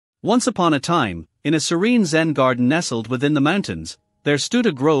Once upon a time, in a serene Zen garden nestled within the mountains, there stood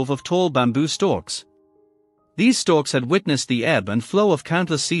a grove of tall bamboo stalks. These stalks had witnessed the ebb and flow of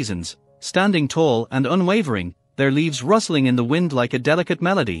countless seasons, standing tall and unwavering, their leaves rustling in the wind like a delicate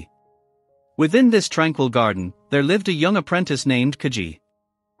melody. Within this tranquil garden, there lived a young apprentice named Koji.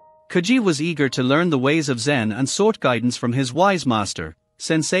 Koji was eager to learn the ways of Zen and sought guidance from his wise master,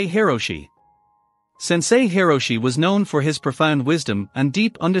 Sensei Hiroshi. Sensei Hiroshi was known for his profound wisdom and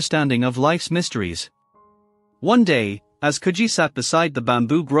deep understanding of life's mysteries. One day, as Koji sat beside the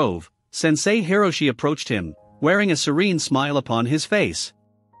bamboo grove, Sensei Hiroshi approached him, wearing a serene smile upon his face.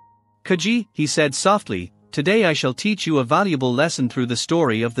 "Koji," he said softly, "today I shall teach you a valuable lesson through the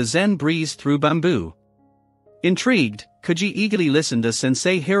story of the Zen Breeze through bamboo." Intrigued, Koji eagerly listened as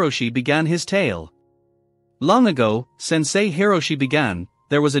Sensei Hiroshi began his tale. Long ago, Sensei Hiroshi began,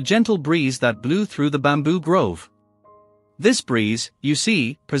 there was a gentle breeze that blew through the bamboo grove. This breeze, you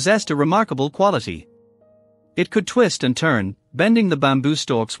see, possessed a remarkable quality. It could twist and turn, bending the bamboo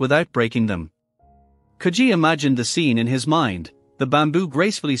stalks without breaking them. Koji imagined the scene in his mind, the bamboo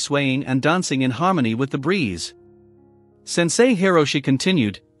gracefully swaying and dancing in harmony with the breeze. Sensei Hiroshi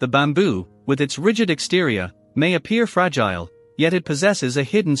continued, "The bamboo, with its rigid exterior, may appear fragile, yet it possesses a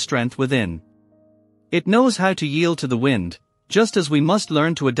hidden strength within. It knows how to yield to the wind, just as we must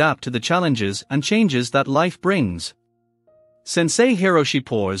learn to adapt to the challenges and changes that life brings." Sensei Hiroshi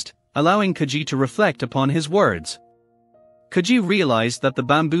paused, allowing Koji to reflect upon his words. Koji realized that the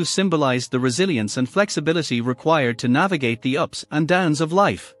bamboo symbolized the resilience and flexibility required to navigate the ups and downs of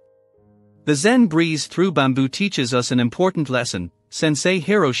life. "The Zen breeze through bamboo teaches us an important lesson," Sensei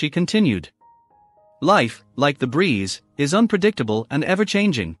Hiroshi continued. "Life, like the breeze, is unpredictable and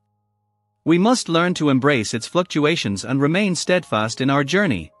ever-changing. We must learn to embrace its fluctuations and remain steadfast in our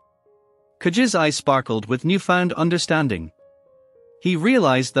journey." Koji's eyes sparkled with newfound understanding. He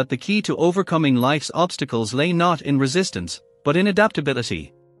realized that the key to overcoming life's obstacles lay not in resistance, but in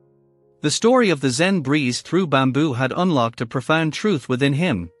adaptability. The story of the Zen breeze through bamboo had unlocked a profound truth within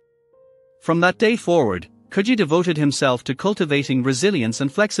him. From that day forward, Koji devoted himself to cultivating resilience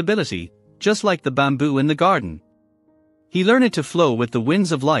and flexibility, just like the bamboo in the garden. He learned to flow with the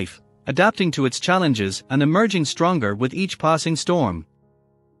winds of life, adapting to its challenges and emerging stronger with each passing storm.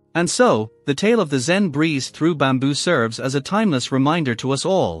 And so, the tale of the Zen breeze through bamboo serves as a timeless reminder to us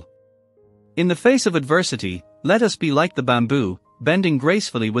all. In the face of adversity, let us be like the bamboo, bending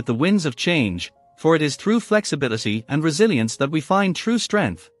gracefully with the winds of change, for it is through flexibility and resilience that we find true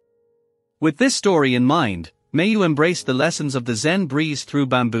strength. With this story in mind, may you embrace the lessons of the Zen breeze through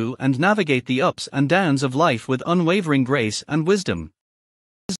bamboo and navigate the ups and downs of life with unwavering grace and wisdom.